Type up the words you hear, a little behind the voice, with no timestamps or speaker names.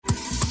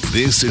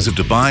This is a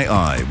Dubai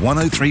Eye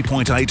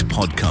 103.8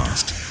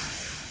 podcast.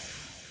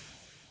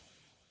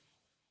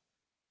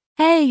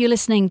 Hey, you're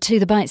listening to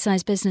the Bite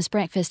Size Business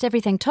Breakfast.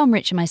 Everything Tom,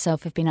 Rich and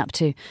myself have been up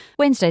to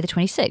Wednesday the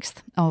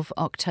 26th of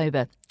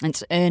October.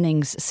 It's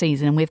earnings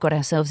season and we've got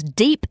ourselves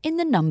deep in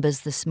the numbers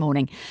this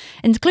morning,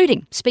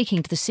 including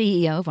speaking to the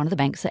CEO of one of the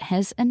banks that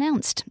has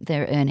announced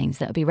their earnings.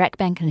 That would be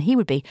RAKBank, and he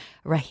would be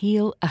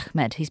Raheel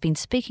Ahmed. He's been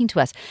speaking to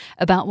us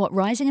about what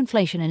rising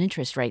inflation and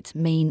interest rates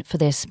mean for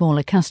their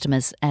smaller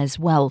customers as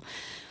well.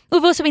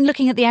 We've also been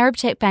looking at the Arab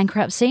Tech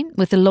bankruptcy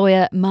with the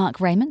lawyer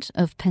Mark Raymond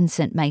of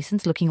Pinsent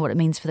Masons, looking at what it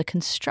means for the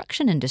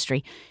construction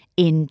industry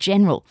in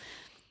general.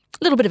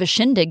 A little bit of a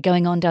shindig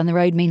going on down the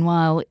road,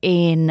 meanwhile,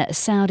 in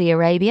Saudi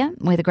Arabia,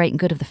 where the great and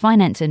good of the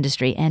finance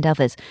industry and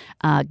others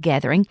are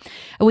gathering.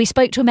 We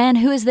spoke to a man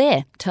who is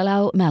there,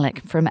 Talal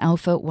Malik from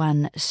Alpha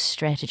One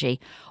Strategy.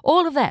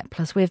 All of that,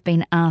 plus we've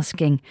been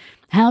asking,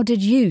 how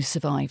did you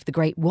survive the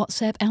great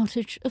WhatsApp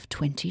outage of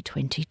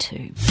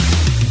 2022?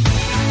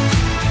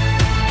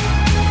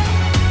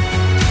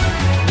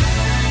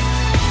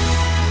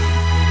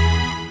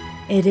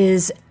 It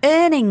is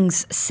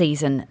earnings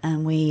season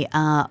and we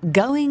are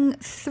going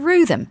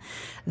through them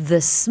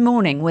this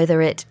morning,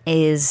 whether it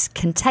is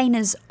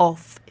containers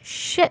off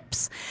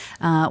ships,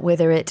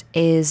 whether it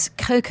is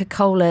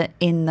Coca-Cola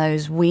in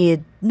those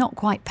weird, not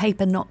quite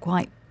paper, not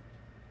quite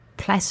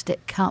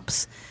plastic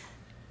cups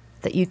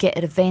that you get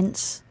at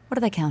events. What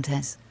do they count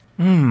as?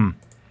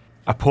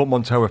 A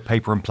portmanteau of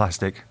paper and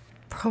plastic.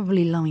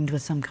 Probably lined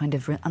with some kind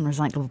of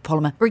unrecyclable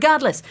polymer.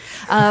 Regardless,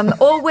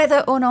 or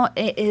whether or not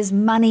it is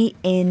money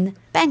in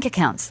bank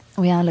accounts.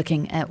 We are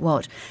looking at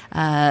what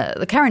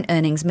the current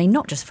earnings mean,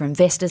 not just for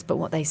investors, but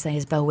what they say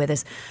is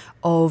bellwethers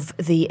of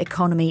the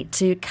economy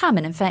to come.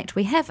 And in fact,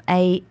 we have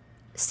a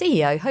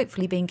CEO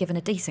hopefully being given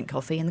a decent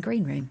coffee in the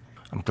green room.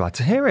 I'm glad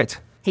to hear it.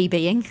 He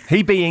being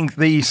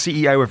the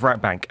CEO of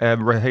RAKBank.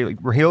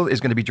 Raheel is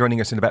going to be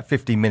joining us in about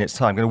 15 minutes'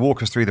 time. Going to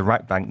walk us through the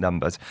RAKBank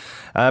numbers.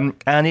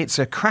 And it's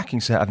a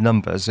cracking set of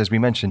numbers. As we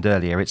mentioned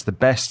earlier, it's the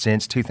best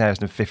since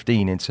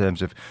 2015 in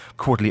terms of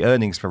quarterly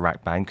earnings for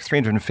RAKBank.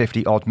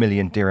 350 odd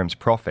million dirhams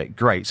profit.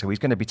 Great. So he's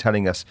going to be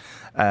telling us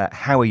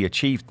how he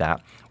achieved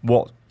that.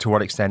 To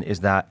what extent is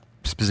that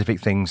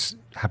specific things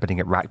happening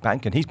at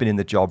RAKBank? And he's been in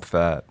the job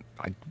for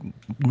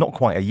not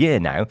quite a year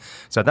now,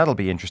 so that'll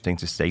be interesting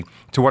to see.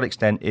 To what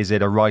extent is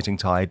it a rising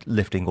tide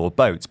lifting all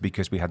boats?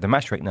 Because we had the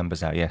Mashreq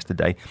numbers out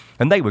yesterday,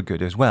 and they were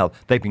good as well.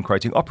 They've been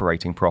quoting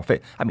operating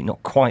profit. I mean,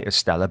 not quite as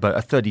stellar, but a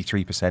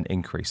 33%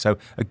 increase. So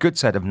a good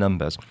set of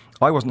numbers.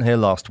 I wasn't here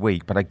last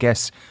week, but I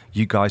guess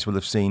you guys will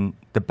have seen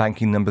the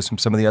banking numbers from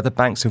some of the other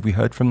banks. Have we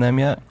heard from them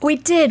yet? We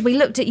did. We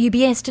looked at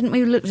UBS, didn't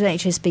we? We looked at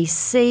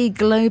HSBC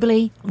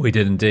globally. We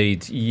did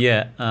indeed.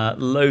 Yeah,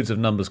 loads of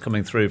numbers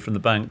coming through from the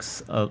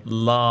banks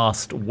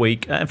last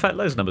week. In fact,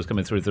 loads of numbers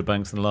coming through the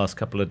banks in the last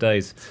couple of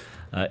days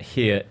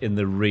here in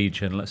the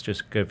region. Let's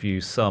just give you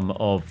some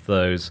of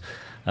those.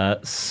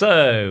 Abu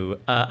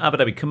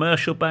Dhabi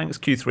commercial banks,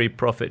 Q3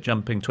 profit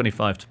jumping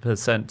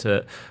 25%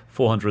 to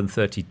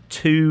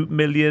 432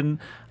 million.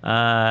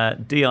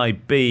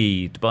 DIB,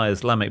 Dubai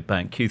Islamic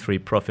Bank,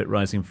 Q3 profit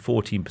rising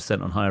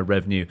 14% on higher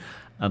revenue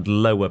and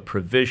lower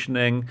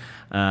provisioning.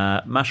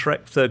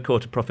 Mashreq, third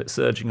quarter profit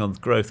surging on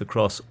growth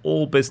across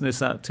all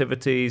business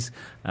activities.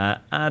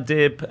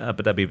 Adib,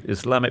 Abu Dhabi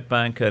Islamic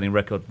Bank, earning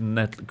record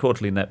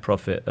quarterly net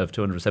profit of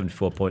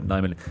 274.9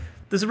 million.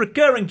 There's a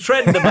recurring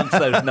trend amongst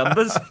those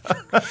numbers.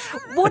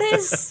 What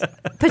is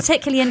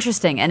particularly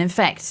interesting, and in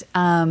fact,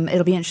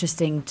 it'll be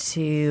interesting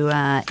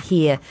to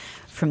hear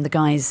from the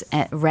guys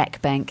at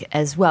RAKBank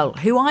as well,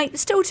 who I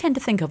still tend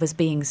to think of as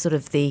being sort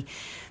of the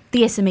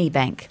SME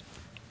bank.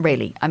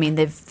 Really, I mean,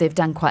 they've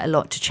done quite a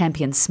lot to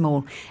champion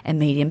small and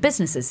medium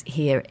businesses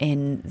here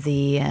in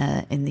the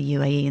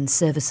UAE and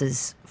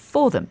services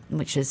for them,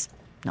 which is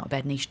not a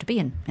bad niche to be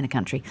in a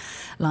country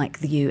like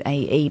the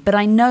UAE. But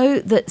I know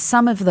that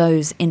some of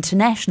those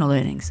international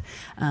earnings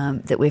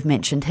that we've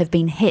mentioned have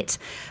been hit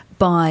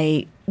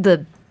by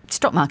the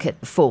stock market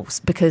falls,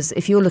 because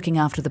if you're looking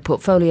after the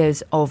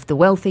portfolios of the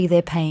wealthy,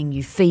 they're paying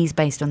you fees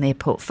based on their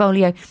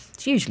portfolio.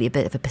 It's usually a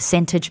bit of a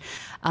percentage.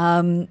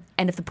 And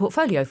if the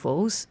portfolio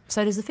falls,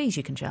 so does the fees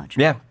you can charge.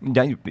 Yeah,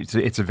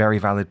 it's a very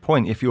valid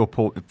point. If your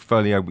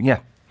portfolio,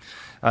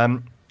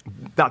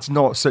 that's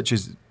not such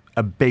as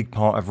a big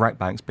part of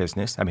RAKBank's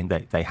business. I mean,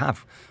 they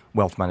have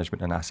wealth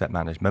management and asset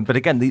management. But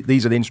again,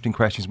 these are the interesting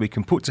questions we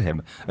can put to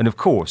him. And of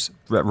course,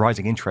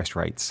 rising interest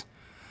rates.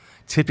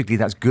 Typically,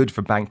 that's good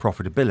for bank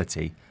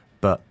profitability,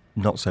 but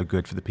not so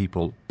good for the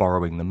people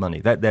borrowing the money.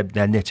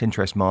 Their net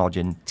interest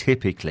margin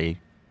typically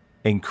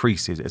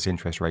increases as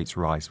interest rates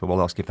rise. But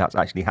we'll ask if that's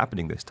actually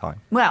happening this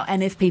time. Well,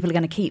 and if people are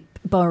going to keep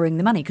borrowing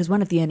the money, because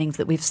one of the earnings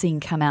that we've seen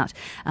come out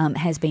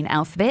has been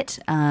Alphabet,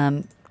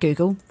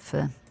 Google,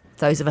 for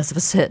those of us of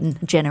a certain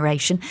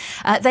generation.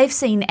 They've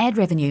seen ad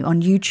revenue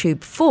on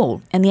YouTube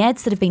fall, and the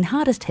ads that have been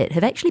hardest hit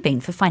have actually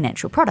been for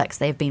financial products.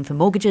 They have been for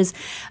mortgages,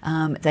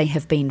 they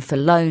have been for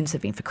loans,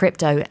 they've been for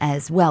crypto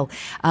as well.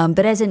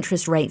 But as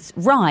interest rates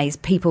rise,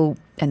 people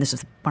and this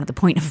was one of the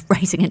point of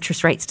raising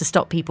interest rates to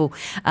stop people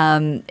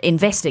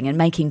investing and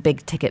making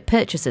big ticket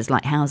purchases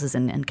like houses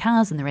and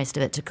cars and the rest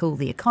of it to cool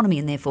the economy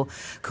and therefore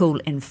cool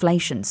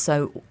inflation.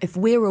 So if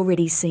we're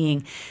already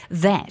seeing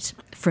that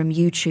from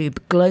YouTube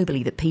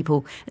globally, that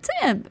people, it's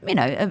a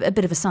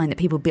bit of a sign that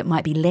people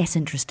might be less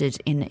interested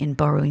in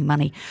borrowing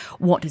money.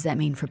 What does that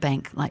mean for a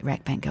bank like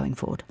RACBank going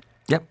forward?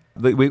 Yep.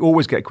 We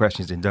always get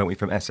questions in, don't we,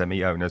 from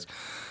SME owners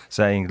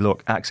saying,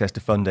 look, access to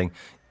funding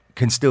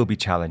can still be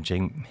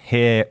challenging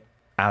here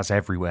as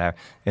everywhere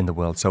in the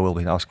world. So we'll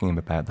be asking him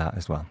about that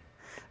as well.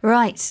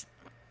 Right.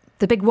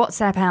 The big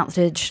WhatsApp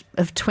outage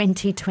of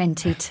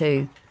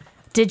 2022.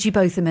 Did you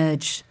both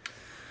emerge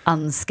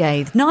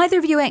unscathed? Neither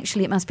of you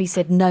actually, it must be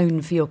said,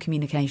 known for your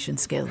communication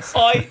skills.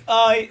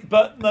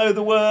 But no,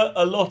 there were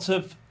a lot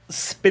of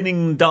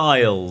spinning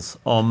dials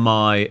on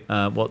my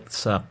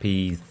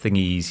WhatsApp-y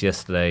thingies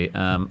yesterday.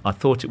 I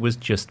thought it was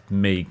just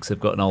me because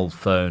I've got an old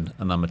phone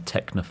and I'm a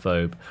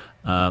technophobe.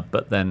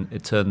 But then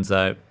it turns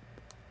out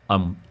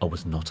I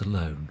was not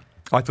alone.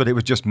 I thought it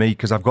was just me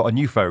because I've got a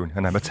new phone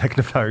and I'm a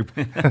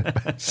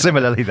technophobe.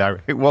 Similarly, though,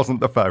 it wasn't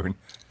the phone.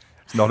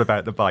 It's not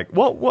about the bike.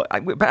 What?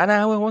 About an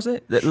hour, was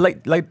it?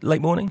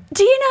 Late morning?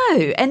 Do you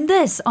know? And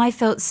this I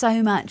felt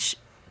so much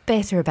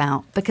better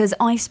about because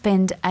I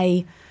spend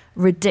a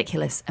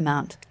ridiculous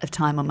amount of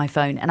time on my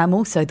phone, and I'm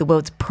also the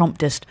world's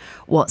promptest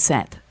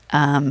WhatsApp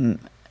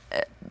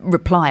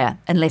replier,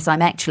 unless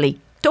I'm actually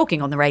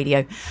talking on the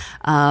radio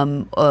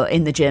or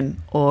in the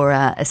gym or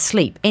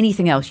asleep.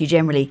 Anything else, you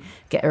generally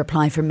get a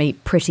reply from me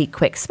pretty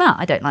quick. Smart.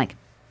 I don't like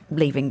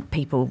leaving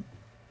people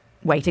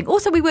waiting.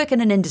 Also, we work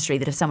in an industry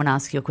that if someone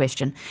asks you a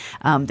question,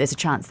 there's a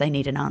chance they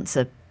need an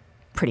answer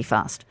pretty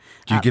fast.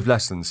 Do you give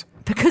lessons?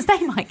 Because they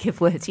might give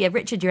words. Yeah,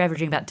 Richard, you're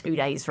averaging about 2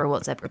 days for a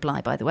WhatsApp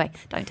reply, by the way.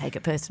 Don't take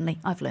it personally.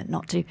 I've learned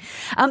not to.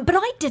 But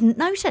I didn't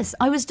notice.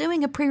 I was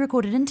doing a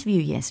pre-recorded interview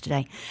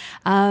yesterday,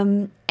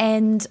 and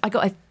I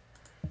got a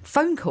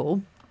phone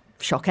call,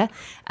 shocker,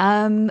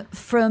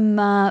 from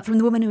the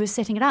woman who was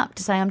setting it up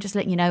to say, I'm just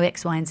letting you know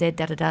X, Y, and Z,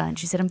 da-da-da. And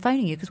she said, I'm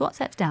phoning you because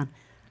WhatsApp's down.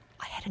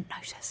 I hadn't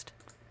noticed.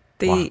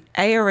 The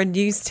ARA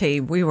News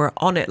team, we were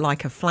on it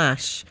like a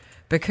flash.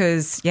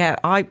 Because,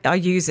 I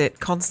use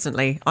it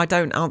constantly. I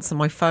don't answer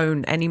my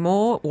phone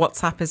anymore.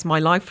 WhatsApp is my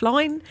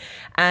lifeline.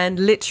 And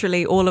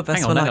literally all of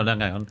us Hang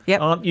on. Yep.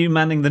 Aren't you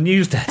manning the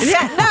news desk?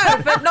 Yeah,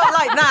 no, but not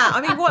like that.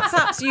 I mean,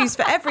 WhatsApp's used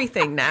for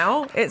everything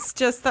now. It's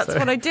just, that's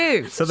what I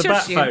do. So the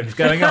bat phone's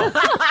going off.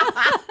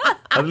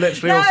 And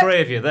literally all three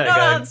of you there going,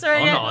 I'm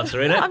not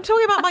answering it. I'm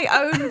talking about my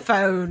own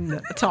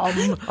phone, Tom.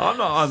 I'm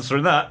not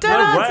answering that. Don't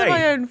no answer way.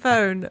 my own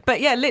phone.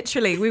 But yeah,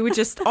 literally, we were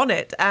just on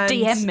it. And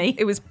DM me.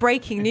 It was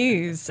breaking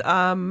news.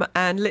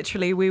 And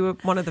literally, we were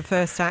one of the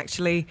first to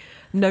actually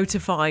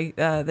notify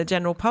the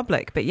general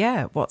public. But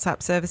yeah,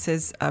 WhatsApp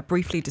services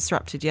briefly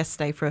disrupted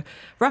yesterday for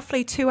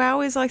roughly 2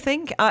 hours, I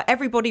think.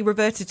 Everybody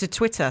reverted to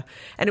Twitter.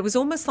 And it was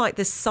almost like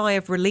this sigh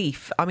of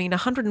relief. I mean, more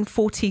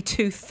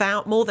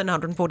than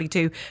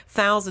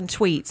 142,000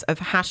 tweets of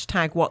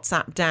hashtag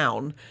WhatsApp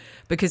down,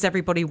 because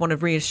everybody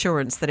wanted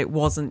reassurance that it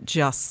wasn't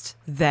just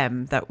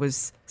them that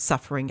was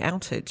suffering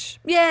outage.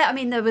 Yeah, I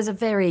mean, there was a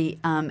very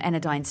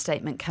anodyne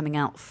statement coming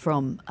out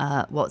from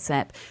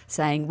WhatsApp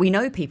saying, we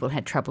know people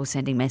had trouble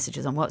sending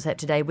messages on WhatsApp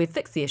today. We've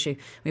fixed the issue.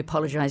 We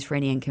apologise for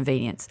any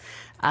inconvenience.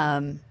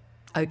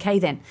 Okay,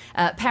 then.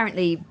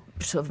 Apparently,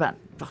 sort of about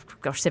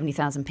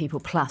 70,000 people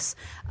plus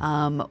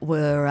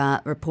were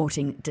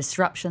reporting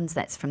disruptions.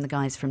 That's from the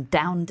guys from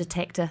Down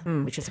Detector,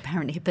 which is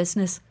apparently a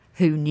business.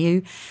 Who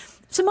knew?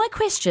 So my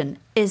question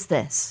is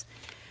this.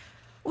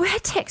 We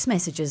had text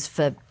messages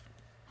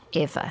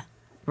forever,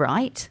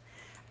 right?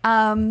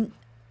 You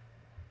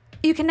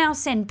can now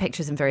send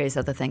pictures and various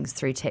other things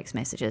through text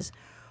messages.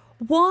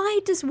 Why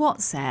does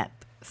WhatsApp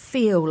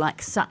feel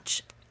like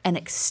such an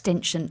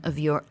extension of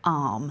your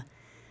arm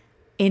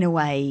in a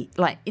way,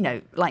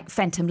 like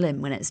Phantom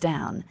Limb when it's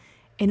down,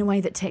 in a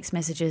way that text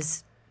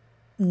messages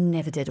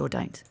never did or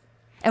don't?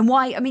 And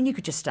why? I mean, you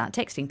could just start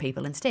texting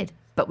people instead,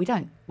 but we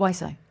don't. Why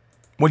so?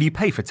 Well, you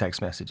pay for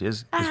text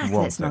messages.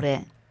 That's not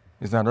it.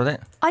 Is that not it?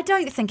 I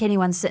don't think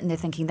anyone's sitting there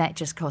thinking that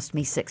just cost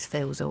me 6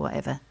 fils or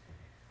whatever.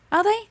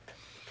 Are they?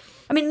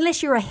 I mean,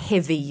 unless you're a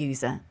heavy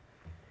user.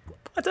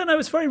 I don't know.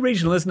 It's very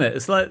regional, isn't it?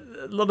 It's like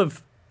a lot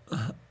of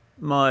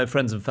my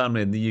friends and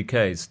family in the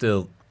UK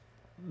still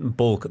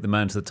balk at the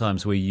amount of the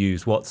times we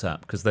use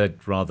WhatsApp because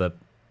they'd rather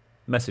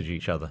message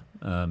each other,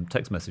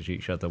 text message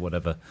each other,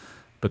 whatever,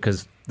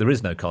 because there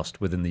is no cost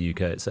within the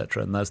UK,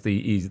 etc. And that's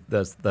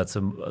that's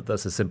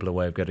a simpler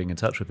way of getting in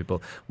touch with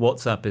people.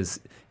 WhatsApp is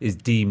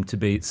deemed to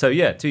be, so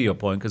yeah, to your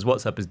point, because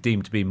WhatsApp is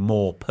deemed to be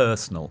more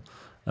personal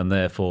and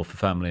therefore for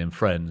family and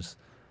friends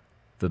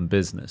than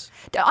business.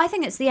 I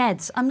think it's the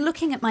ads. I'm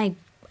looking at my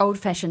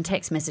old-fashioned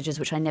text messages,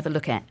 which I never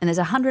look at, and there's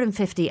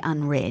 150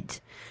 unread,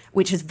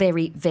 which is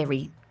very,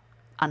 very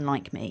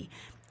unlike me.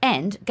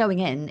 And going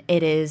in,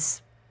 it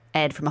is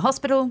ad from a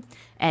hospital,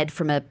 ad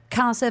from a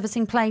car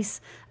servicing place,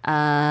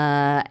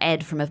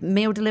 ad from a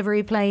meal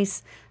delivery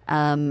place,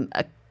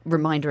 a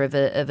reminder of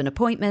an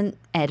appointment,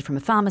 ad from a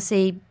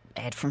pharmacy,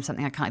 ad from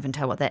something I can't even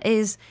tell what that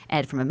is,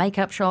 ad from a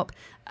makeup shop,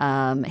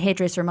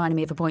 hairdresser reminding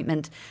me of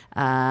appointment,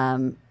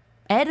 ad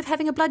of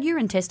having a blood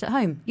urine test at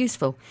home,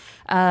 useful.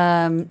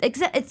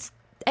 It's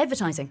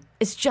advertising.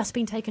 It's just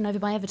been taken over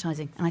by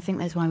advertising, and I think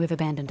that's why we've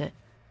abandoned it.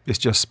 It's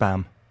just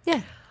spam.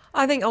 Yeah.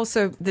 I think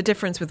also the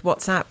difference with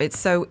WhatsApp, it's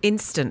so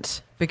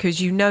instant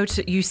because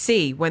you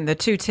see when the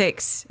 2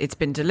 ticks, it's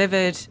been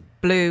delivered,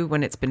 blue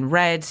when it's been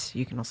red.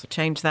 You can also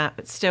change that,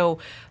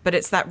 but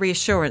it's that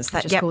reassurance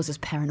that It just causes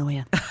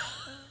paranoia.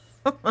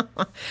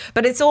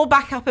 But it's all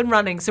back up and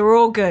running, so we're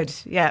all good.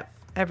 Yeah,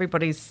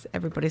 everybody's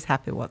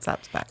happy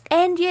WhatsApp's back.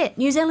 And yet,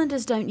 New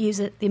Zealanders don't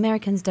use it. The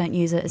Americans don't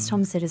use it. As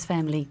Tom said, his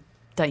family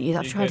don't use it.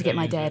 I've tried to get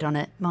my dad on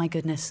it. My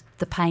goodness,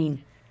 the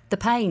pain.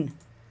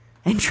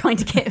 And trying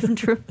to get him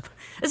to...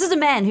 This is a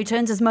man who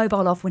turns his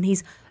mobile off when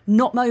he's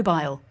not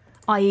mobile,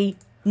 i.e.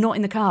 not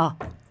in the car.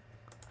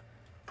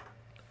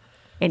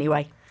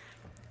 Anyway,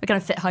 we're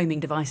going to fit homing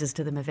devices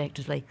to them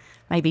effectively.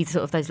 Maybe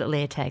sort of those little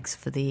air tags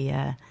for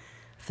the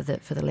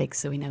legs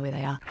so we know where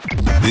they are.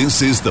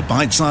 This is the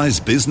Bite Size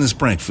Business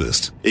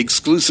Breakfast,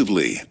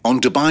 exclusively on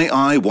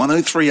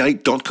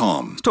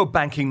DubaiEye1038.com. Let's talk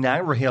banking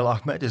now. Raheel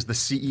Ahmed is the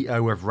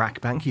CEO of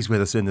RAKBank. He's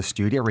with us in the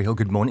studio. Raheel,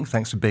 good morning.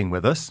 Thanks for being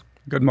with us.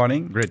 Good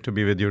morning. Great to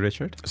be with you,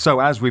 Richard. So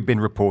as we've been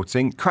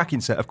reporting,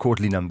 cracking set of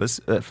quarterly numbers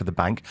for the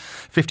bank.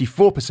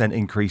 54%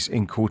 increase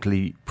in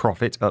quarterly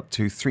profit up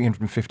to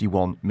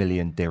 351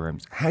 million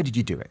dirhams. How did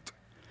you do it?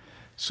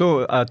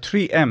 So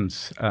 3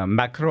 M's.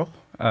 Macro.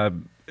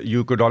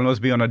 You could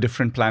almost be on a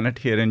different planet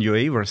here in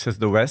UAE versus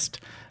the West.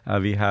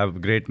 We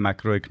have great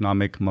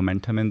macroeconomic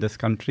momentum in this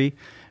country.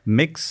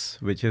 Mix,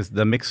 which is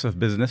the mix of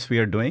business we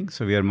are doing.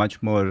 So we are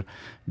much more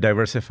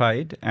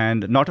diversified.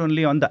 And not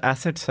only on the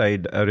asset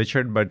side,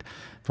 Richard, but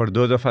for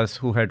those of us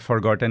who had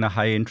forgotten a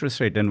high interest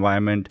rate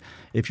environment,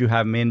 if you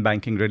have main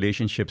banking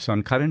relationships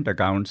on current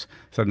accounts,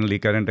 suddenly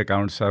current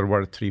accounts are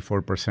worth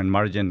 3-4%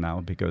 margin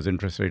now because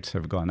interest rates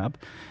have gone up.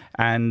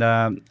 And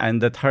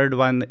the third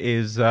one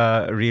is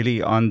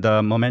really on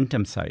the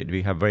momentum side.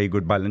 We have very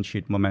good balance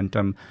sheet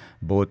momentum,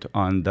 both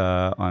on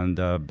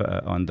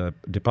the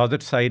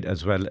deposit side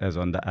as well as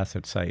on the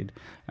asset side.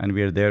 And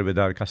we are there with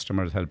our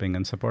customers, helping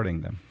and supporting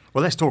them.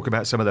 Well, let's talk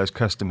about some of those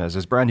customers.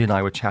 As Brandy and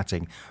I were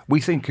chatting,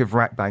 we think of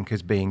RAKBank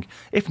as being,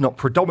 if not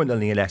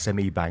predominantly an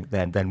SME bank,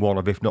 then one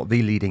of, if not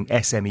the leading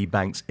SME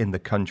banks in the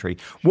country.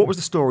 What was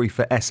the story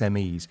for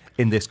SMEs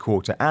in this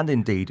quarter and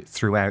indeed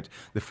throughout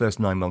the first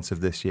 9 months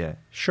of this year?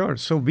 Sure.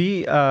 So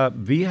we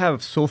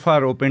have so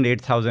far opened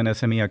 8,000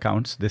 SME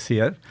accounts this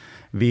year.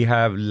 We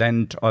have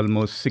lent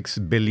almost 6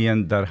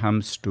 billion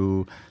dirhams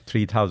to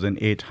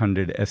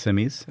 3,800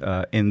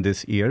 SMEs in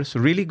this year.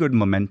 So really good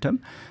momentum.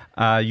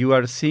 You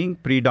are seeing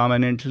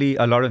predominantly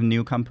a lot of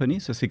new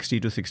companies. So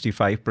 60 to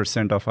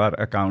 65% of our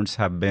accounts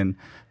have been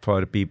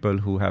for people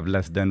who have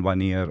less than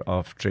 1 year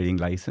of trading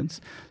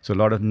license. So a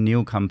lot of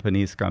new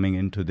companies coming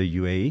into the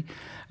UAE.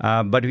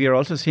 But we are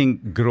also seeing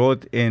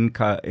growth in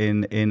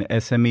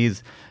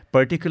SMEs,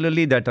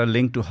 particularly that are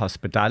linked to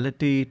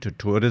hospitality, to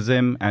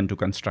tourism, and to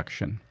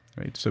construction.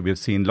 Right. So we've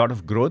seen a lot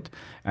of growth,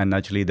 and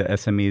naturally the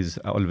SMEs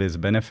always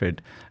benefit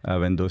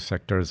when those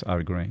sectors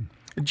are growing.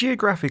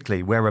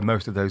 Geographically, where are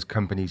most of those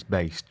companies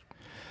based?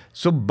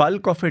 So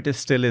bulk of it is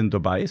still in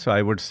Dubai. So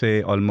I would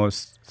say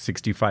almost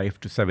 65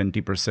 to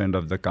 70%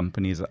 of the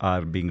companies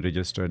are being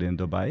registered in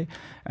Dubai,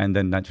 and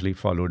then naturally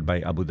followed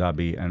by Abu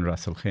Dhabi and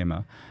Ras Al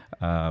Khaimah,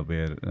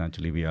 where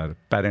naturally we are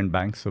parent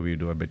banks, so we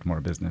do a bit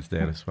more business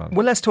there as well.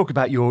 Well, let's talk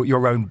about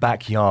your own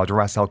backyard,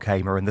 Ras Al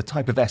Khaimah, and the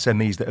type of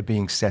SMEs that are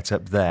being set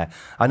up there.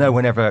 I know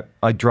whenever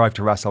I drive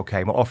to Ras Al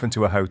Khaimah, often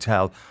to a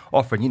hotel,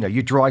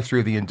 you drive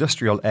through the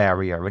industrial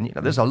area, and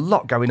there's a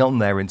lot going on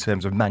there in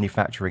terms of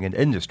manufacturing and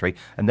industry,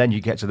 and then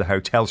you get to the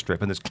hotel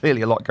strip, and there's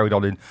clearly a lot going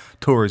on in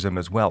tourism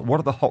as well. What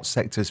are the hot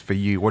sectors for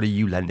you? What are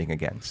you lending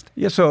against?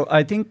 Yeah, so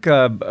I think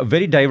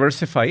very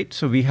diversified.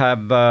 So we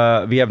have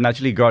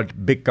naturally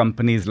got big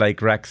companies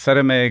like RAK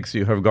Ceramics.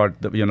 You have got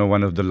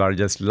one of the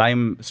largest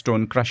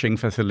limestone crushing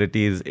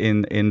facilities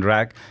in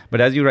RAK.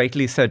 But as you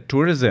rightly said,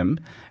 tourism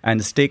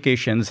and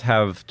staycations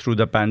have, through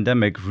the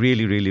pandemic,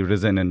 really, really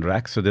risen in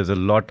RAK. So there's a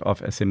lot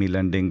of SME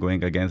lending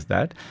going against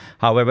that.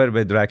 However,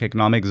 with RAK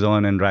Economic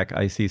Zone and RAK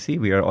ICC,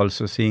 we are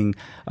also seeing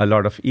a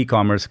lot of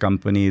e-commerce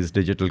companies,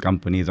 digital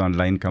companies,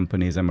 online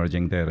companies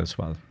emerging there as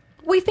well.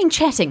 We've been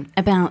chatting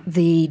about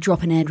the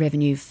drop in ad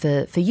revenue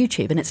for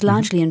YouTube, and it's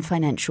largely in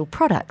financial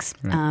products.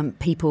 Right.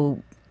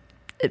 People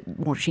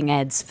watching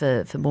ads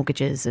for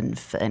mortgages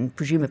and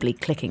presumably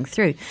clicking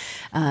through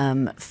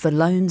for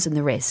loans and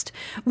the rest.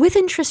 With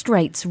interest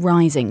rates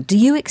rising, do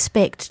you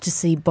expect to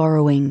see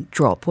borrowing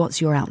drop?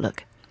 What's your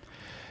outlook?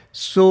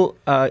 So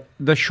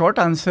the short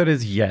answer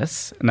is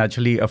yes.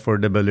 Naturally,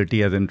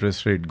 affordability as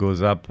interest rate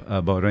goes up,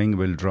 borrowing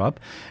will drop.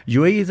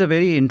 UAE is a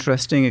very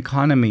interesting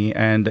economy,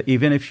 and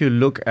even if you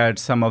look at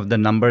some of the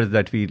numbers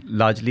that we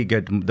largely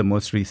get, the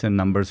most recent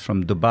numbers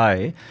from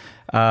Dubai,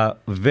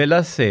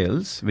 Villa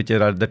sales, which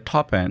are at the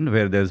top end,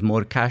 where there's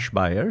more cash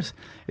buyers,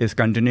 is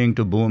continuing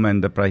to boom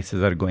and the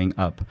prices are going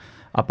up.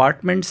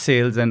 Apartment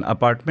sales and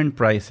apartment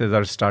prices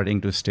are starting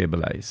to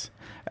stabilize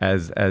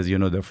as you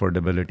know, the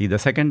affordability. The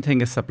second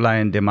thing is supply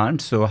and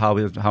demand. So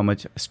how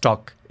much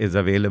stock is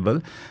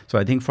available. So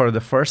I think for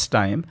the first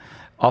time,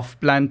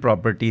 off-plan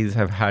properties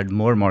have had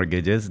more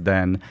mortgages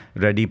than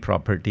ready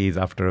properties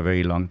after a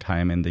very long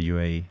time in the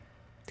UAE.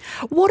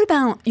 What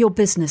about your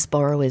business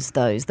borrowers,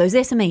 those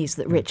SMEs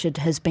that Richard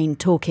has been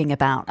talking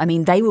about? I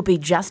mean, they will be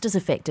just as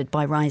affected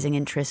by rising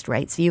interest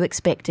rates. Are you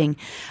expecting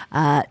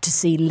to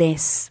see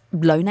less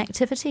loan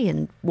activity?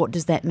 And what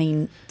does that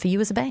mean for you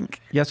as a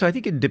bank? Yeah, so I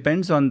think it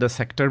depends on the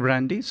sector,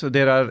 Brandy. So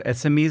there are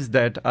SMEs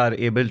that are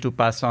able to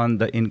pass on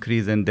the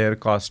increase in their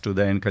cost to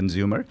the end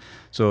consumer.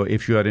 So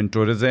if you are in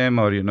tourism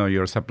or,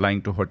 you're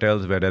supplying to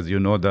hotels, whereas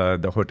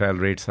the hotel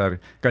rates are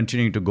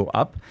continuing to go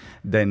up,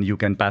 then you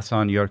can pass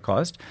on your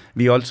cost.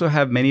 We also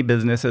have many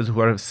businesses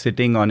who are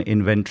sitting on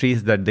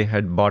inventories that they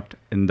had bought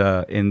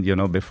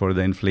before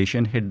the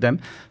inflation hit them.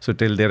 So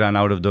till they run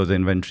out of those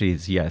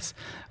inventories, yes.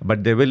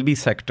 But there will be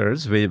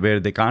sectors where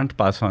they can't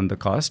pass on the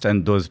cost,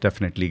 and those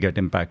definitely get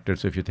impacted.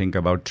 So if you think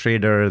about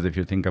traders, if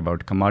you think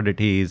about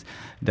commodities,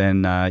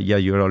 then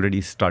you're already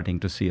starting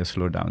to see a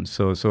slowdown.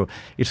 So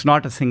it's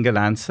not a single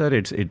answer.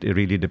 It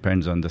really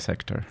depends on the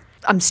sector.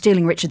 I'm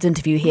stealing Richard's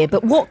interview here,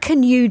 but what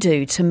can you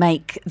do to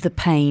make the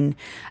pain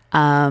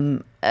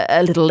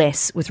a little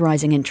less with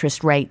rising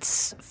interest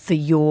rates for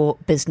your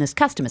business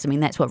customers? I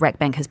mean, that's what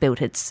RAKBank has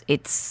built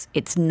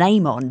its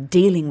name on,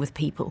 dealing with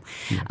people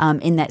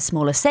in that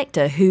smaller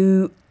sector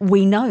who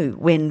we know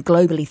when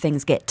globally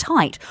things get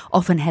tight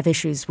often have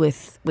issues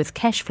with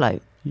cash flow.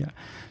 Yeah.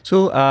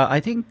 So I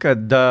think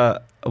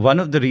one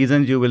of the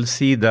reasons you will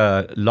see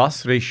the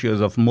loss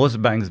ratios of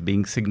most banks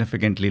being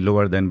significantly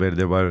lower than where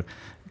they were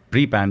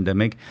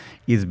pre-pandemic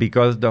is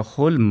because the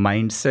whole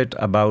mindset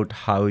about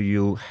how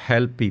you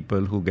help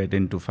people who get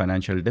into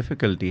financial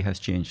difficulty has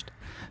changed.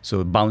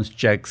 So bounce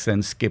checks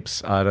and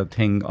skips are a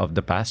thing of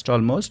the past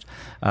almost.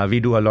 We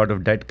do a lot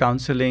of debt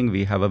counseling.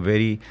 We have a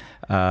very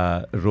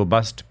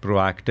robust,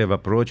 proactive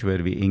approach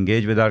where we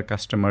engage with our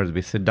customers.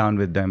 We sit down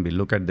with them. We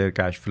look at their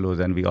cash flows,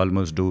 and we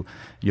almost do,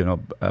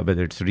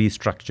 whether it's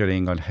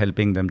restructuring or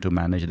helping them to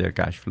manage their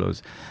cash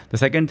flows. The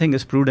second thing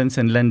is prudence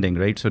in lending,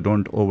 right? So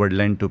don't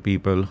over-lend to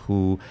people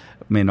who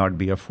may not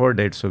be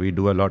afforded. So we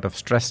do a lot of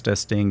stress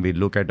testing. We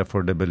look at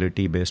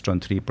affordability based on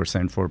 3%,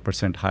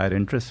 4% higher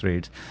interest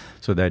rates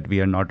so that we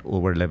are not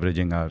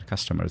over-leveraging our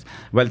customers.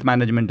 Wealth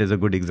management is a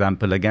good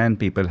example. Again,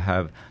 people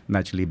have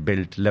naturally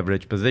built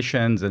leverage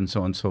positions and so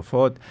on and so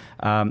forth.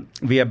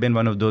 We have been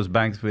one of those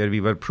banks where we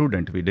were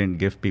prudent. We didn't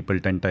give people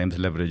 10 times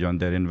leverage on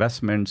their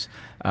investments.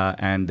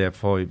 And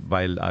therefore,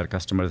 while our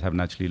customers have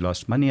naturally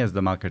lost money as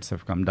the markets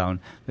have come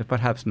down, they've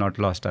perhaps not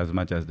lost as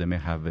much as they may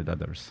have with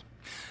others.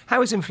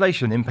 How is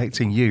inflation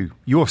impacting you?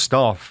 Your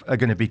staff are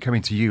going to be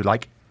coming to you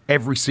like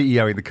every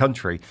CEO in the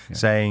country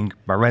saying,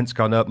 my rent's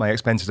gone up, my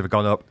expenses have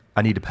gone up,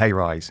 I need a pay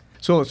rise.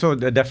 So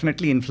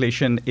definitely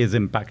inflation is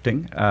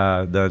impacting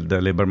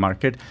the labor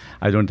market.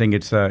 I don't think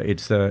it's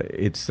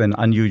an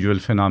unusual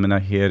phenomena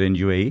here in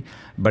UAE,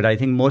 but I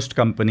think most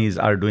companies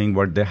are doing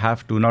what they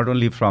have to, not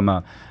only from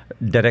a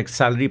direct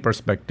salary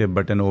perspective,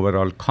 but an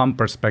overall comp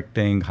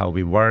perspective, how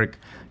we work,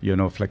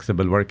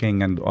 flexible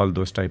working, and all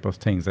those type of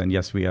things. And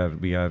yes, we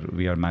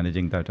are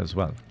managing that as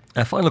well.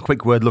 A final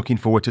quick word looking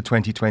forward to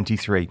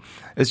 2023.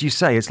 As you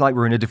say, it's like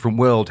we're in a different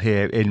world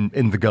here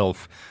in the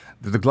Gulf.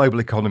 The global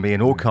economy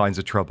in all kinds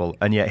of trouble,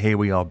 and yet here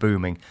we are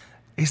booming.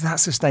 Is that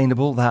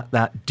sustainable, that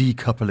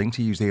decoupling,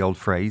 to use the old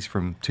phrase,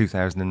 from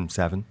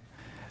 2007?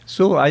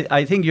 So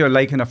I think you're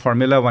like in a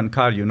Formula One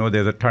car,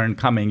 there's a turn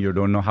coming. You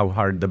don't know how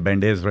hard the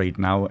bend is right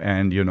now.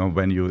 And,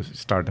 when you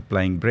start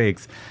applying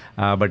brakes,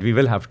 but we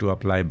will have to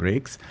apply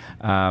brakes.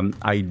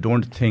 I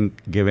don't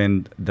think,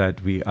 given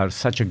that we are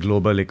such a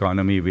global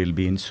economy, we'll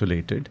be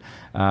insulated.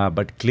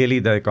 But clearly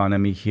the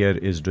economy here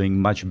is doing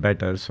much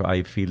better. So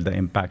I feel the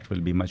impact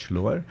will be much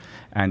lower,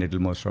 and it will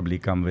most probably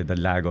come with a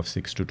lag of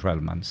 6 to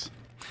 12 months.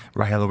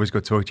 Raheel, always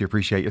good to talk to you.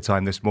 Appreciate your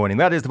time this morning.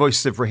 That is the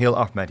voice of Raheel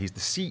Ahmed. He's the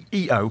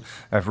CEO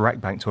of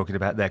RAKBank, talking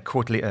about their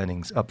quarterly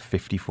earnings up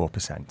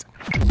 54%.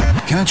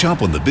 Catch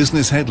up on the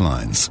business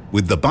headlines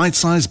with the Bite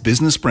Size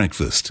Business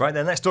Breakfast. Right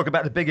then, let's talk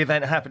about the big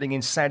event happening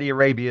in Saudi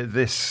Arabia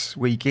this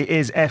week. It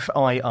is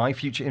FII,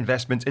 Future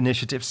Investment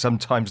Initiative,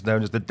 sometimes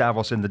known as the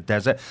Davos in the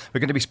Desert. We're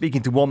going to be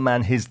speaking to one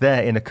man. He's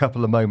there in a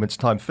couple of moments'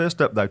 time.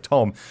 First up, though,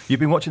 Tom, you've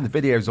been watching the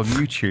videos on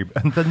YouTube,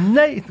 and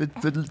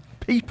the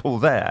people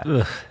there.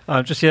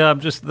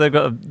 They've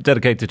got a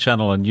dedicated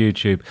channel on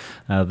YouTube,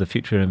 the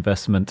Future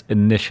Investment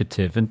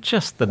Initiative, and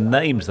just the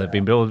names they've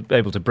been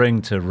able to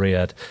bring to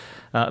Riyadh.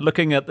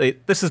 Looking at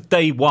this is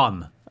day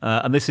one.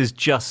 And this is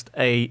just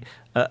a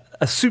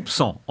a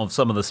soupçon of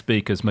some of the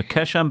speakers.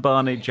 Mukesh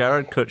Ambani,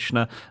 Jared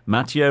Kushner,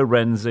 Matteo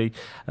Renzi,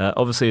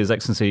 obviously His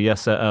Excellency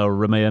Yasser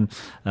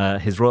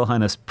Al-Rumayyan, His Royal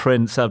Highness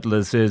Prince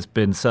Abdulaziz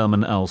bin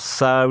Salman Al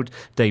Saud,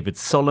 David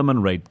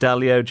Solomon, Ray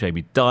Dalio,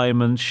 Jamie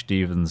Dimon,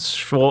 Steven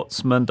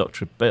Schwartzman,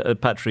 Dr.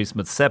 Patrice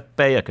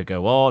Motsepe. I could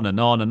go on and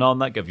on and on.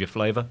 That gives you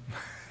flavour.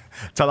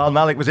 Talal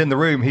Malik was in the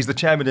room. He's the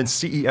chairman and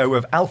CEO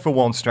of Alpha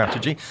One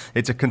Strategy.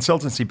 It's a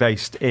consultancy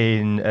based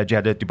in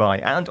Jeddah, Dubai,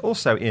 and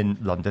also in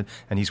London.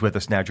 And he's with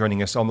us now,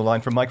 joining us on the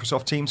line from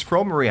Microsoft Teams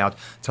from Riyadh.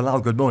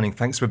 Talal, good morning.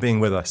 Thanks for being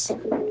with us.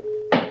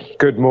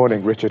 Good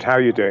morning, Richard. How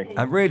are you doing?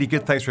 I'm really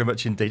good. Thanks very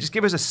much indeed. Just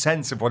give us a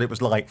sense of what it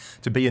was like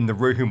to be in the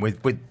room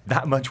with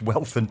that much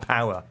wealth and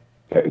power.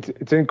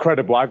 It's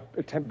incredible.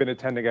 I've been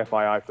attending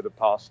FII for the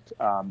past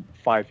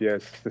 5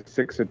 years, the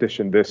 6th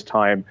edition this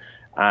time.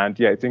 And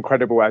yeah, it's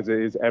incredible as it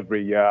is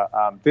every year.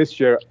 This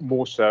year,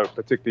 more so,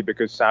 particularly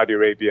because Saudi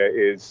Arabia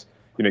is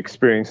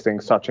experiencing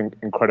such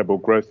incredible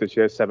growth this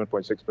year,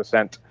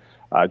 7.6%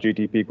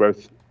 GDP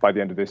growth by the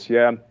end of this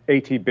year,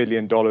 $80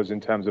 billion in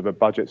terms of a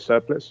budget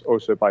surplus,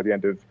 also by the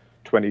end of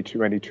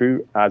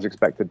 2022, as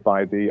expected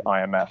by the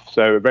IMF.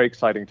 So a very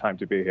exciting time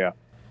to be here.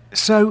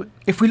 So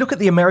if we look at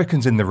the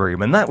Americans in the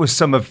room, and that was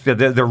some of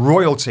the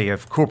royalty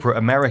of corporate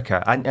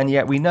America, and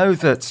yet we know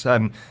that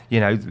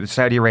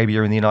Saudi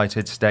Arabia and the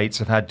United States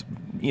have had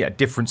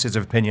differences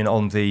of opinion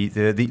on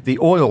the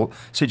oil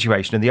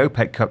situation and the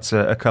OPEC cuts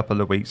a couple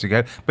of weeks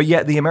ago, but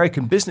yet the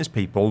American business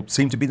people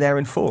seem to be there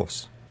in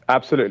force.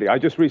 Absolutely. I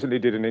just recently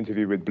did an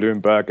interview with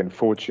Bloomberg and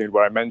Fortune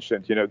where I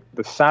mentioned,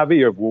 the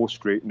savvy of Wall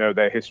Street know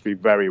their history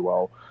very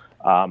well.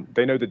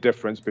 They know the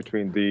difference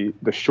between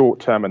the short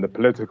term and the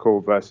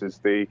political versus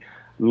the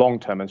long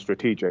term and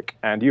strategic.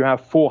 And you have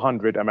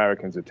 400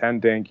 Americans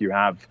attending. You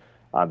have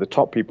the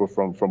top people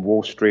from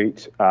Wall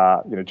Street,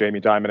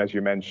 Jamie Dimon, as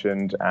you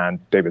mentioned, and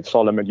David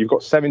Solomon. You've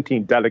got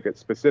 17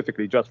 delegates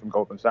specifically just from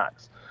Goldman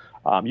Sachs.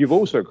 You've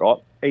also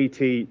got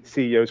 80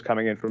 CEOs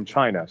coming in from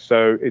China.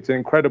 So it's an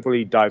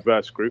incredibly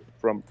diverse group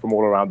from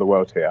all around the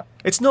world here.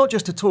 It's not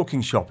just a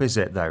talking shop, is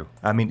it, though?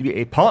 I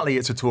mean, partly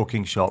it's a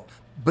talking shop,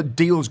 but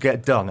deals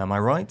get done, am I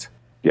right?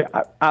 Yeah,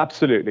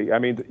 absolutely. I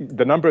mean,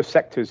 the number of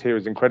sectors here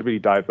is incredibly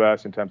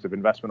diverse in terms of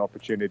investment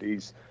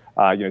opportunities.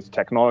 It's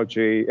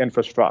technology,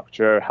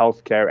 infrastructure,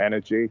 healthcare,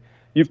 energy.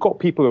 You've got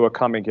people who are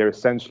coming here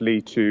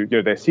essentially to,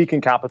 they're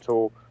seeking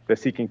capital, they're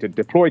seeking to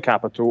deploy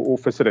capital or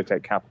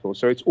facilitate capital.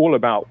 So it's all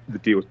about the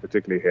deals,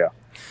 particularly here.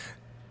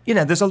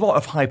 There's a lot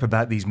of hype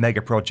about these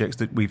mega projects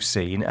that we've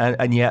seen,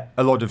 and yet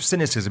a lot of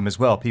cynicism as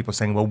well. People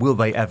saying, well, will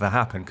they ever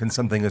happen? Can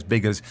something as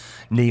big as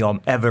NEOM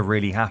ever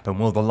really happen?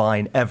 Will the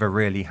line ever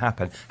really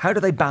happen? How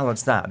do they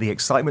balance that, the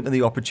excitement and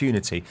the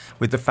opportunity,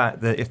 with the fact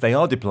that if they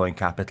are deploying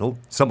capital,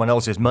 someone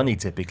else's money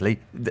typically,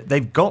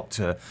 they've got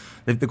to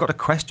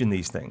question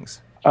these things?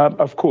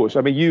 Of course.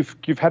 I mean,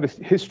 you've had a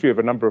history of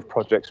a number of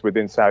projects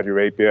within Saudi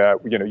Arabia.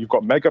 You've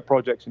got mega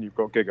projects and you've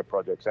got giga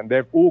projects, and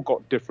they've all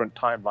got different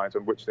timelines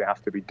on which they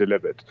have to be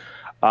delivered.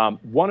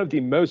 One of the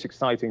most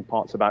exciting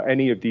parts about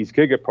any of these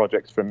giga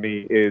projects for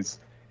me is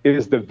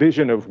the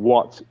vision of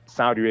what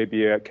Saudi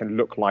Arabia can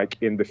look like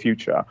in the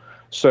future.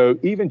 So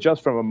even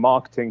just from a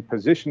marketing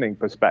positioning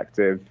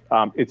perspective,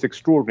 it's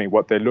extraordinary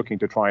what they're looking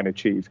to try and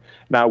achieve.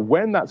 Now,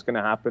 when that's going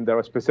to happen, there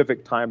are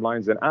specific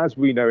timelines. And as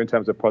we know in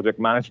terms of project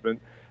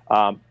management,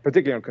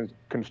 particularly on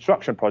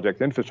construction projects,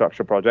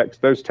 infrastructure projects,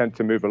 those tend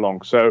to move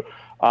along. So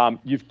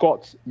you've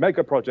got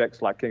mega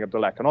projects like King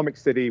Abdullah Economic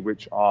City,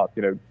 which are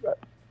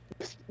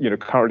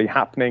currently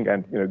happening,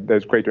 and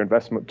there's greater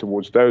investment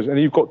towards those. And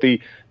you've got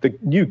the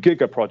new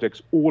giga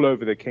projects all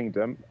over the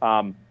kingdom.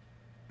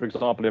 For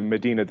example, in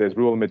Medina, there's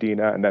Rural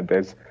Medina, and then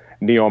there's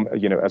NEOM,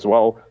 as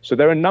well. So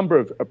there are a number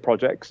of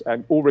projects,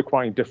 and all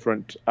requiring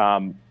different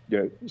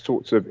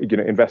sorts of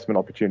investment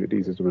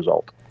opportunities as a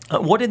result.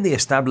 What in the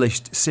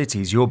established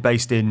cities? You're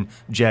based in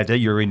Jeddah,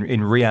 you're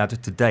in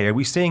Riyadh today. Are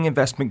we seeing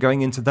investment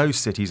going into those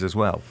cities as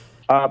well?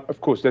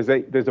 Of course, there's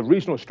a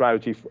regional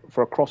strategy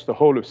for across the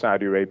whole of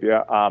Saudi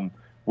Arabia,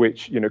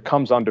 which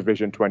comes under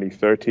Vision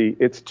 2030.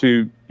 It's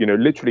to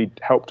literally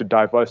help to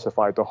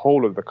diversify the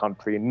whole of the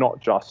country, not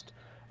just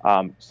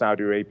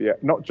Saudi Arabia,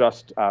 not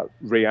just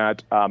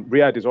Riyadh.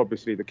 Riyadh is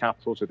obviously the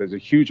capital, so there's a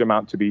huge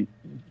amount to be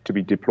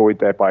deployed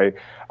there by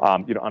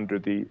under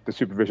the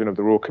supervision of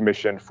the Royal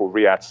Commission for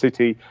Riyadh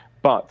City.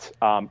 But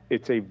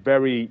it's a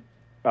very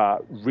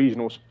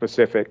regional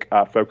specific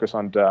focus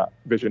under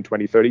Vision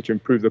 2030 to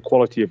improve the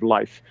quality of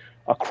life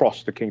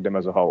across the kingdom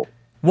as a whole.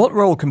 What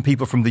role can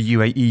people from the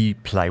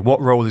UAE play?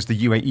 What role is the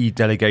UAE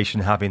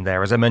delegation having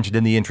there? As I mentioned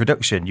in the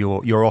introduction,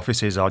 your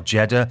offices are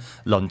Jeddah,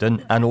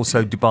 London, and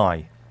also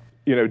Dubai.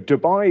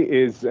 Dubai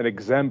is an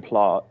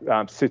exemplar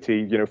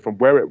city, from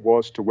where it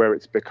was to where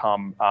it's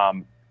become,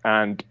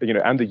 and the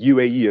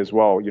UAE as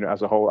well,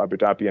 as a whole, Abu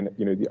Dhabi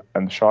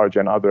and Sharjah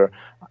and other,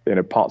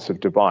 parts of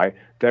Dubai.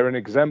 They're an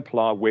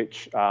exemplar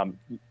which,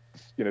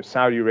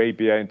 Saudi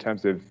Arabia, in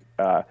terms of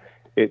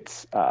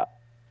its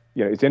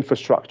its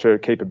infrastructure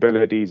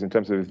capabilities, in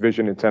terms of its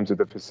vision, in terms of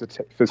the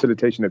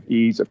facilitation of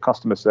ease of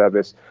customer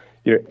service,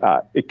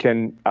 it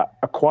can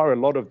acquire a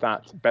lot of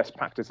that best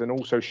practice and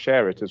also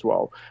share it as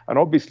well. And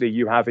obviously,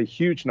 you have a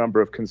huge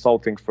number of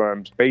consulting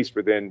firms based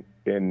in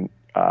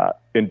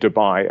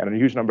Dubai, and a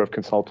huge number of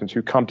consultants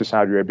who come to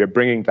Saudi Arabia,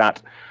 bringing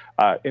that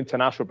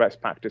international best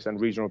practice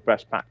and regional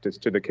best practice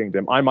to the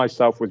kingdom. I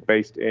myself was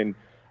based in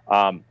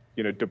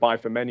Dubai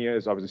for many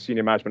years. I was a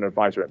senior management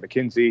advisor at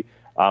McKinsey.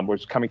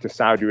 Was coming to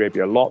Saudi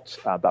Arabia a lot.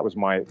 That was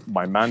my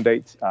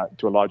mandate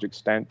to a large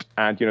extent,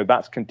 and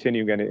that's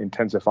continuing and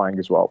intensifying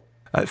as well.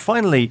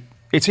 Finally,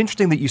 it's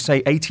interesting that you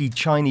say 80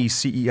 Chinese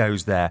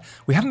CEOs there.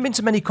 We haven't been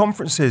to many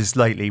conferences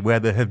lately where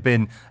there have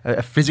been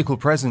a physical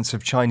presence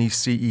of Chinese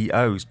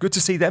CEOs. Good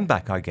to see them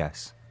back, I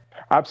guess.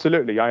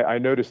 Absolutely. I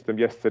noticed them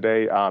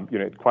yesterday,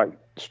 quite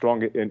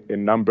strong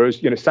in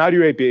numbers. Saudi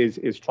Arabia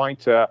is trying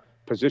to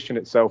position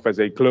itself as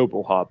a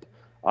global hub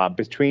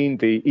between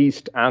the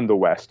East and the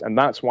West. And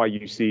that's why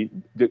you see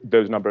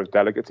those number of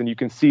delegates. And you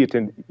can see it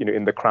in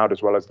the crowd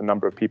as well as the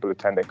number of people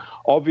attending.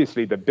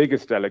 Obviously, the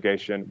biggest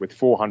delegation with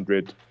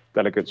 400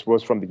 delegates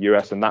was from the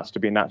US, and that's to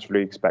be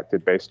naturally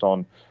expected based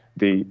on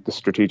the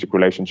strategic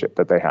relationship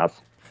that they have.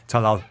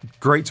 Talal,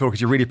 great talking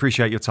to you. Really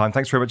appreciate your time.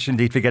 Thanks very much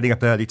indeed for getting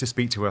up early to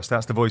speak to us.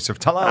 That's the voice of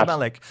Talal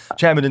Malik,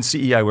 Chairman and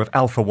CEO of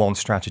Alpha One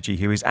Strategy,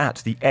 who is at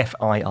the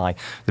FII,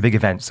 the big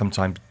event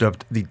sometimes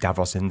dubbed the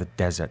Davos in the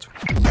desert.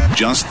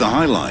 Just the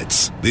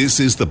highlights. This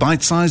is the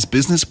Bite Size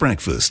Business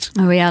Breakfast.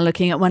 We are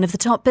looking at one of the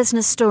top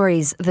business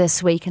stories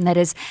this week, and that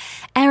is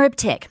Arab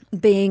Tech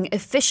being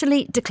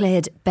officially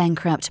declared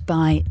bankrupt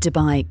by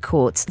Dubai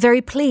courts.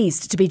 Very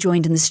pleased to be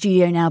joined in the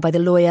studio now by the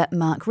lawyer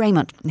Mark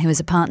Raymond, who is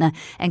a partner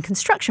and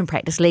construction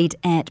practice lead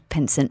at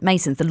Pinsent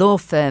Masons, the law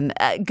firm.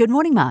 Good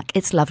morning, Mark.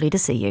 It's lovely to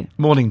see you.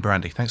 Morning,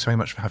 Brandy. Thanks very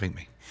much for having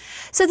me.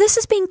 So this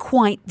has been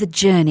quite the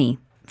journey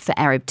for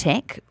Arab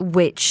Tech,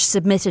 which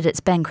submitted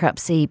its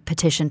bankruptcy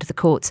petition to the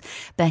courts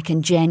back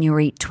in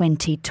January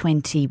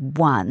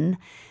 2021.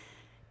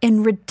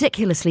 In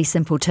ridiculously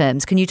simple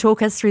terms, can you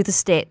talk us through the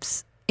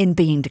steps in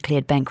being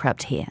declared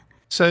bankrupt here?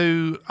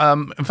 So,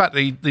 in fact,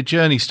 the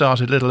journey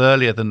started a little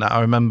earlier than that. I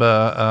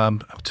remember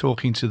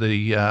talking to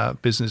the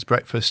Business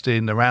Breakfast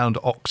in around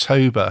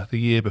October the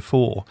year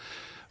before,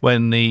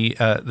 when the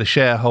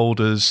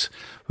shareholders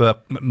were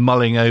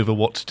mulling over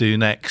what to do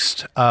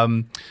next.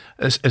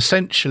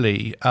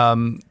 Essentially,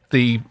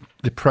 the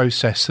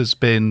process has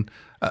been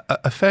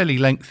a fairly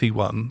lengthy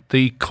one.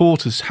 The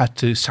court has had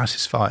to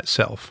satisfy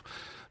itself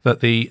that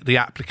the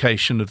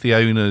application of the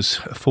owners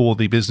for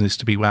the business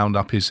to be wound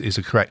up is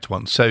a correct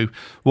one. So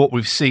what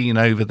we've seen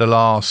over the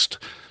last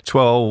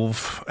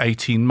 12,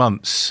 18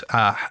 months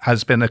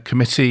has been a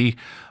committee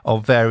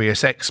of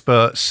various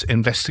experts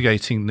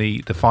investigating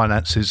the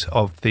finances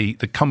of the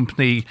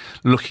company,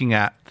 looking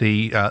at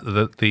the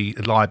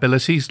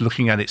liabilities,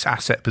 looking at its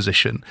asset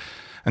position,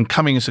 and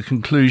coming as a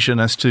conclusion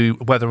as to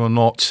whether or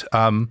not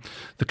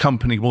the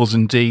company was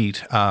indeed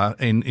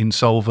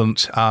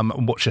insolvent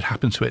and what should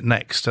happen to it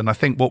next. And I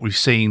think what we've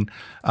seen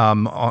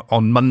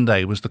on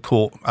Monday was the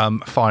court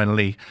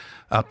finally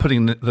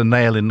putting the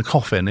nail in the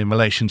coffin in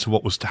relation to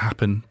what was to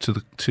happen to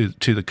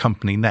the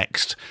company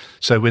next.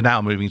 So we're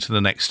now moving to the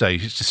next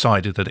stage. It's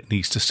decided that it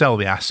needs to sell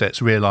the assets,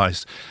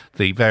 realise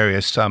the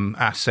various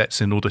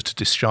assets in order to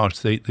discharge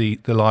the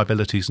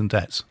liabilities and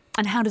debts.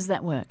 And how does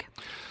that work?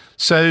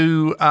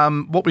 So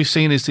what we've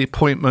seen is the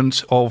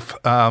appointment of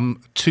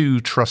 2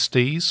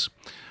 trustees.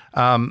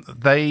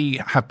 They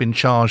have been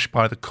charged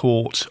by the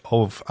court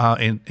of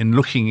in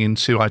looking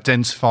into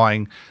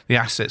identifying the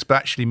assets, but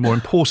actually more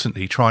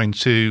importantly, trying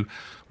to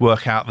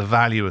work out the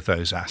value of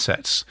those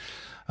assets.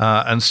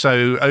 And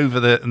so over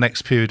the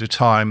next period of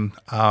time,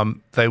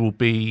 there will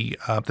be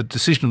the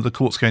decision of the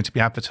court's going to be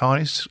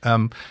advertised.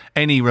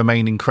 Any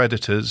remaining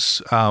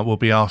creditors will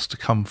be asked to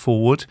come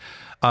forward.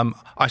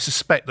 I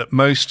suspect that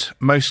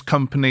most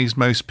companies,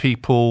 most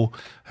people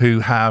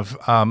who have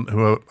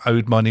who are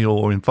owed money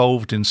or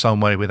involved in some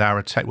way with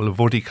Arab Tech will have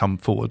already come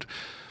forward.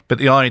 But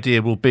the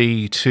idea will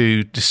be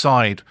to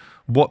decide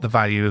what the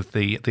value of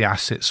the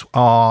assets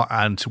are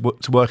and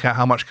to work out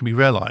how much can be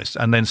realised,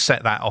 and then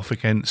set that off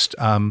against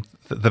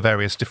the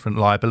various different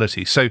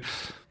liabilities. So,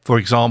 for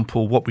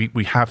example, what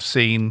we have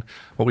seen,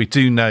 what we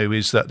do know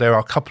is that there are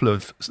a couple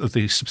of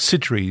the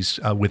subsidiaries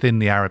within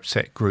the Arab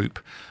Tech group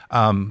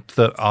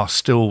that are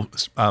still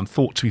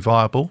thought to be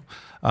viable,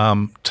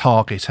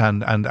 Target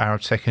and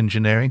Arab Tech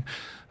Engineering.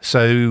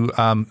 So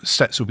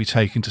steps will be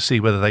taken to see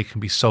whether they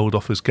can be sold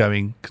off as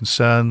going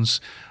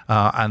concerns,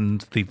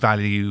 and the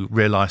value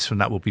realised from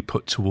that will be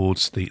put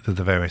towards the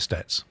various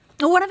debts.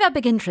 Well, one of our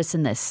big interests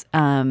in this,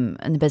 in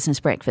the Business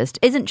Breakfast,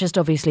 isn't just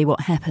obviously what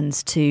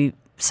happens to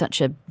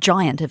such a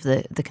giant of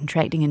the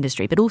contracting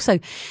industry, but also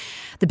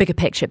the bigger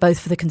picture, both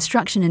for the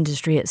construction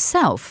industry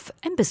itself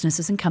and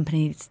businesses and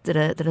companies that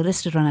are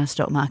listed on our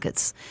stock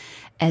markets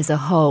as a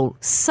whole.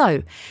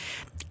 So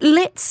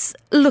let's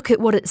look at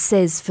what it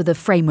says for the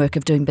framework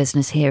of doing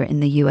business here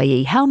in the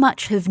UAE. How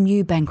much have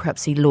new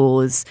bankruptcy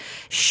laws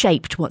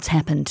shaped what's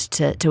happened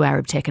to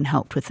Arab Tech and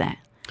helped with that?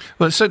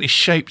 Well, it certainly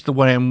shaped the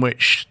way in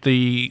which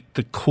the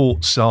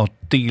courts are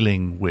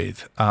dealing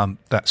with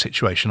that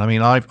situation. I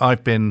mean,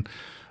 I've been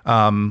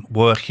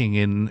working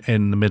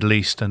in the Middle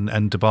East and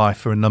Dubai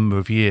for a number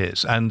of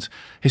years, and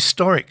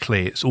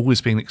historically, it's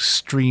always been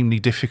extremely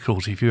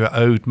difficult if you're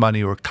owed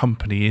money or a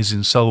company is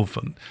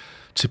insolvent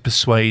to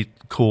persuade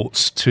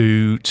courts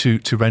to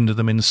render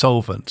them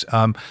insolvent.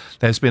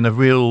 There's been a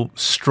real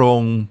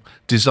strong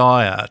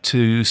desire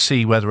to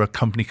see whether a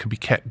company can be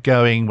kept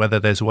going, whether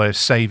there's a way of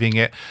saving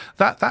it.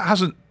 That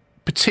hasn't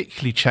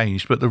particularly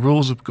changed, but the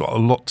rules have got a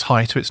lot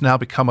tighter. It's now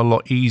become a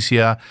lot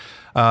easier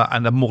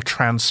and a more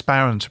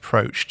transparent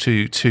approach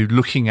to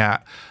looking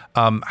at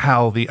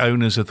how the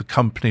owners of the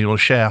company or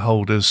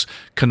shareholders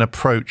can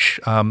approach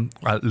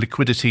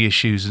liquidity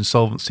issues and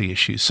solvency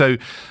issues. So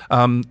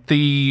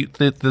the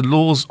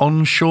laws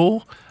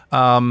onshore,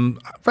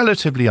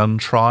 relatively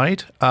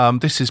untried.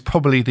 This is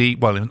probably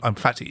in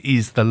fact, it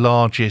is the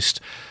largest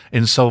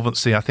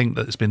insolvency I think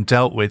that's been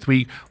dealt with.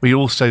 We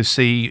also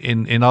see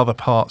in other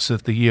parts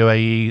of the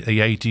UAE, the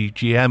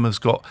ADGM has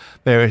got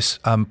various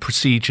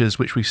procedures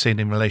which we've seen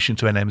in relation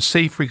to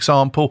NMC, for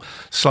example,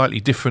 slightly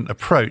different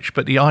approach.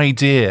 But the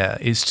idea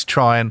is to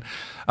try and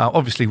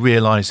obviously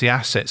realise the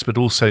assets, but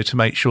also to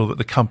make sure that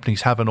the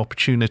companies have an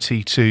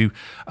opportunity to,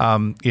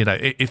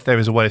 if there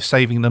is a way of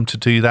saving them, to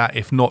do that.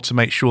 If not, to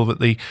make sure that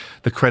the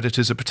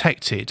creditors are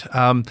protected.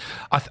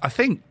 I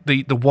think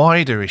the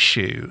wider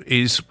issue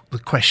is the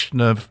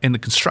question of, in the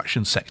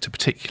construction sector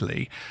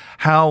particularly,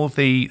 how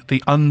the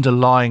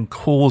underlying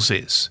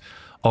causes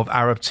of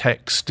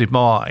Arabtech's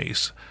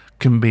demise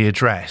can be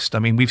addressed. I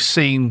mean, we've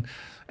seen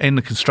in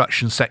the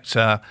construction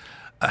sector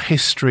a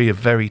history of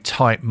very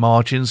tight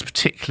margins,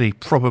 particularly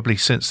probably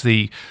since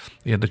the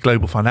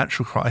global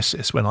financial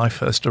crisis when I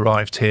first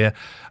arrived here.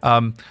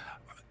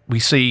 We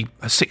see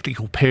a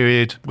cyclical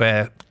period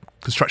where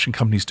construction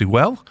companies do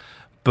well,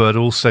 but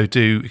also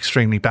do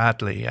extremely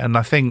badly. And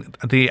I think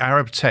the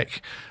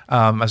Arabtech,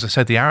 as I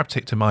said, the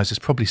Arabtech demise is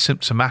probably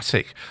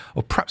symptomatic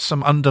of perhaps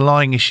some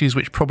underlying issues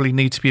which probably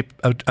need to be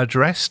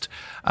addressed.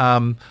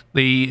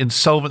 The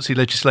insolvency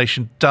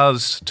legislation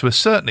does, to a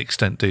certain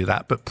extent, do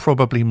that, but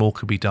probably more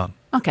could be done.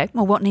 Okay,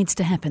 well, what needs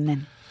to happen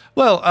then?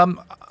 Well,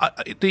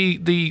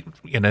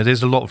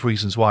 there's a lot of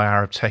reasons why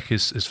Arabtech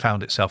has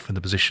found itself in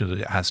the position that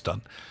it has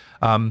done.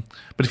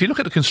 But if you look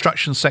at the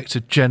construction sector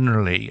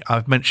generally,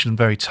 I've mentioned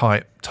very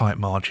tight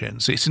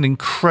margins. It's an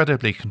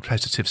incredibly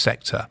competitive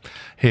sector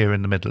here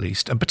in the Middle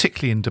East, and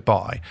particularly in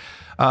Dubai.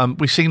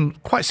 We've seen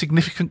quite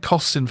significant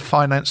costs in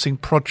financing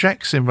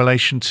projects in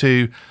relation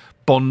to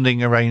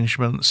bonding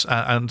arrangements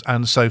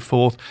and so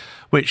forth,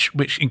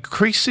 which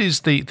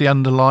increases the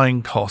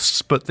underlying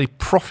costs, but the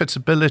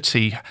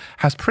profitability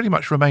has pretty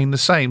much remained the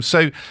same.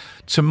 So,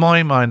 to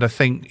my mind, I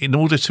think in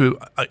order to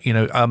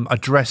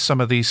address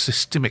some of these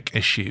systemic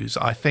issues,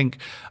 I think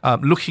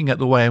looking at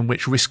the way in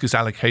which risk is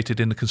allocated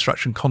in the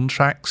construction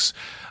contracts,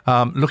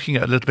 looking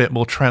at a little bit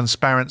more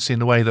transparency in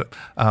the way that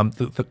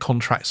the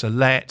contracts are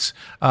let,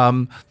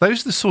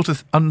 those are the sort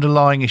of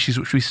underlying issues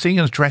which we've seen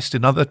addressed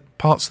in other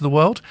parts of the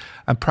world,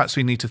 and perhaps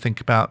we need to think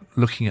about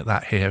looking at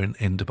that here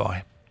in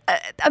Dubai.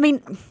 I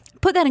mean,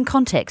 put that in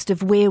context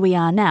of where we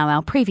are now.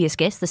 Our previous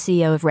guest, the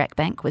CEO of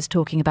RACBank, was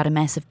talking about a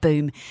massive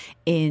boom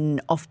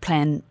in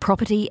off-plan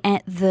property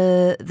at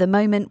the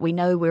moment. We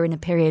know we're in a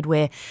period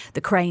where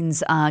the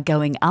cranes are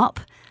going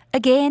up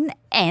again,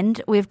 and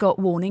we've got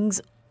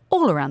warnings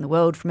all around the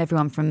world from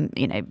everyone from,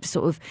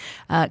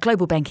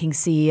 global banking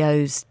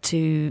CEOs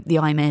to the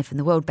IMF and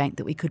the World Bank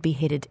that we could be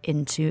headed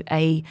into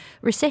a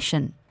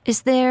recession.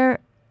 Is there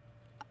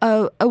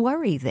a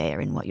worry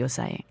there in what you're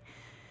saying?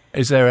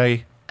 Is there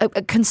a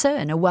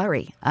concern, a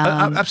worry?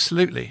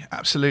 Absolutely.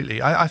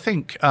 I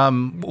think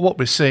what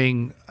we're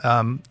seeing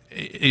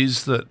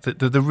is that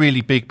the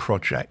really big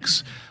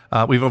projects,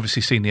 we've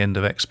obviously seen the end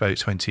of Expo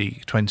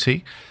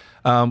 2020.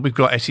 We've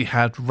got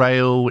Etihad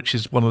Rail, which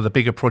is one of the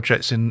bigger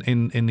projects in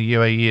the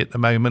UAE at the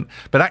moment.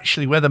 But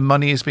actually, where the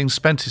money is being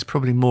spent is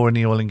probably more in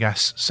the oil and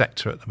gas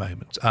sector at the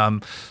moment.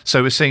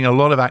 So we're seeing a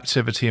lot of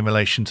activity in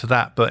relation to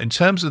that. But in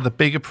terms of the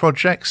bigger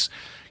projects,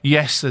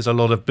 yes, there's a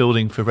lot of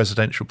building for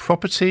residential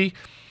property.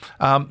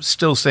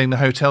 Still seeing the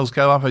hotels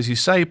go up, as you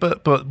say,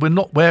 but we're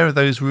not aware of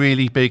those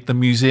really big, the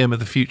Museum of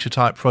the Future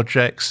type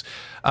projects,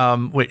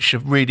 which are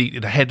really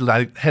the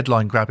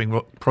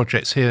headline-grabbing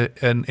projects here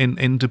in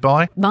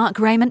Dubai. Mark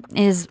Raymond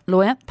is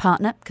lawyer,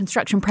 partner,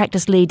 construction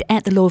practice lead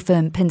at the law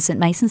firm Pin St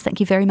Masons. Thank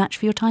you very much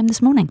for your time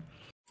this morning.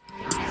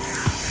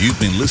 You've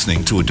been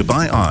listening to a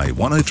Dubai Eye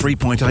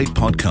 103.8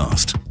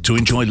 podcast. To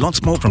enjoy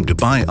lots more from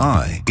Dubai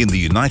Eye in the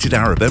United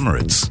Arab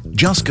Emirates,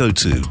 just go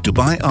to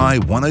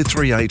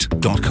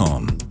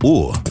DubaiEye1038.com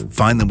or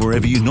find them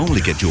wherever you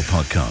normally get your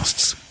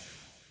podcasts.